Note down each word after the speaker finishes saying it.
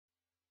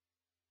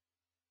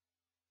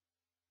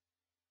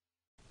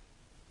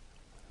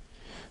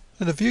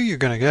And the view you're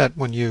going to get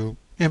when you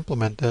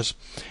implement this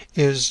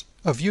is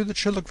a view that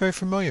should look very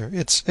familiar.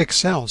 It's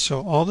Excel,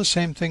 so all the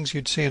same things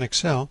you'd see in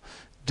Excel,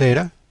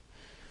 data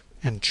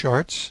and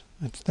charts.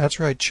 That's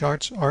right,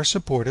 charts are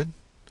supported.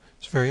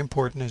 It's very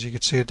important, as you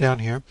can see it down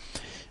here.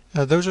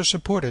 Those are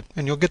supported,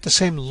 and you'll get the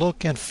same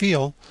look and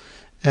feel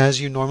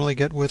as you normally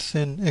get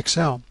within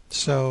Excel.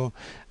 So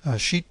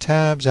sheet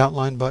tabs,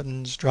 outline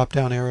buttons,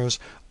 drop-down arrows,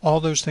 all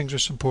those things are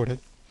supported.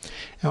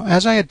 Now,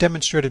 as I had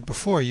demonstrated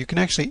before, you can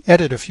actually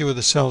edit a few of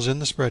the cells in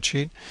the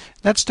spreadsheet.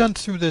 That's done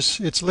through this.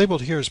 It's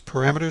labeled here as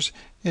parameters.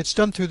 It's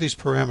done through these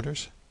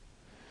parameters.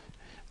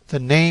 The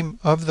name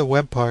of the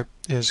web part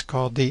is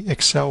called the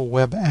Excel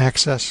Web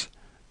Access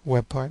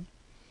web part.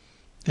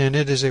 And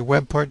it is a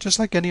web part just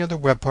like any other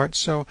web part,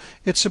 so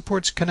it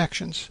supports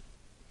connections.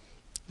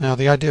 Now,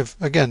 the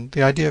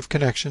idea of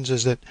connections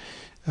is that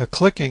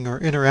clicking or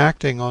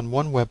interacting on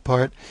one web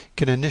part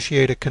can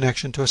initiate a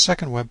connection to a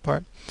second web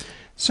part.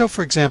 So,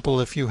 for example,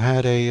 if you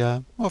had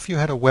a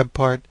web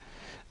part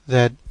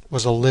that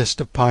was a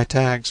list of pi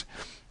tags,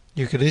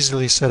 you could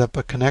easily set up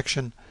a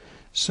connection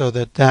so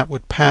that that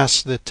would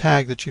pass the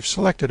tag that you've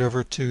selected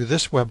over to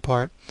this web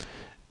part,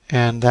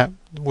 and that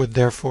would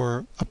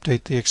therefore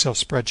update the Excel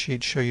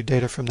spreadsheet, show you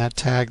data from that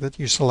tag that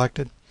you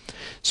selected.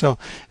 So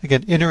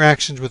again,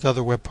 interactions with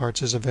other web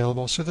parts is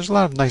available. So there's a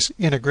lot of nice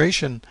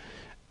integration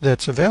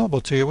that's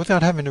available to you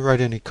without having to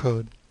write any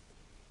code.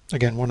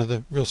 Again, one of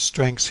the real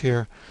strengths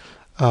here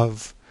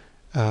of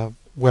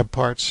web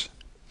parts.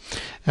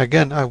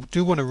 Again, I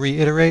do want to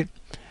reiterate,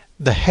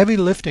 the heavy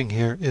lifting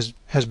here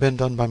has been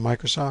done by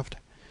Microsoft.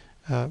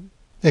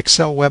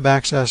 Excel Web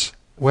Access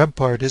web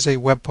part is a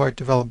web part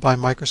developed by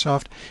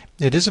Microsoft.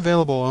 It is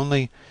available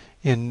only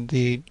in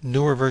the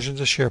newer versions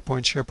of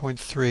SharePoint, SharePoint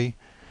 3,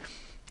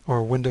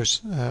 or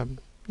Windows,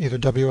 either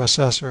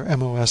WSS or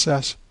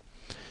MOSS.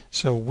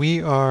 So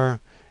we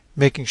are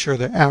making sure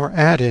that our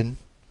add-in,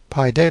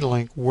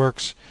 DataLink,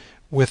 works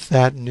with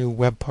that new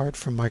web part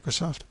from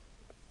Microsoft.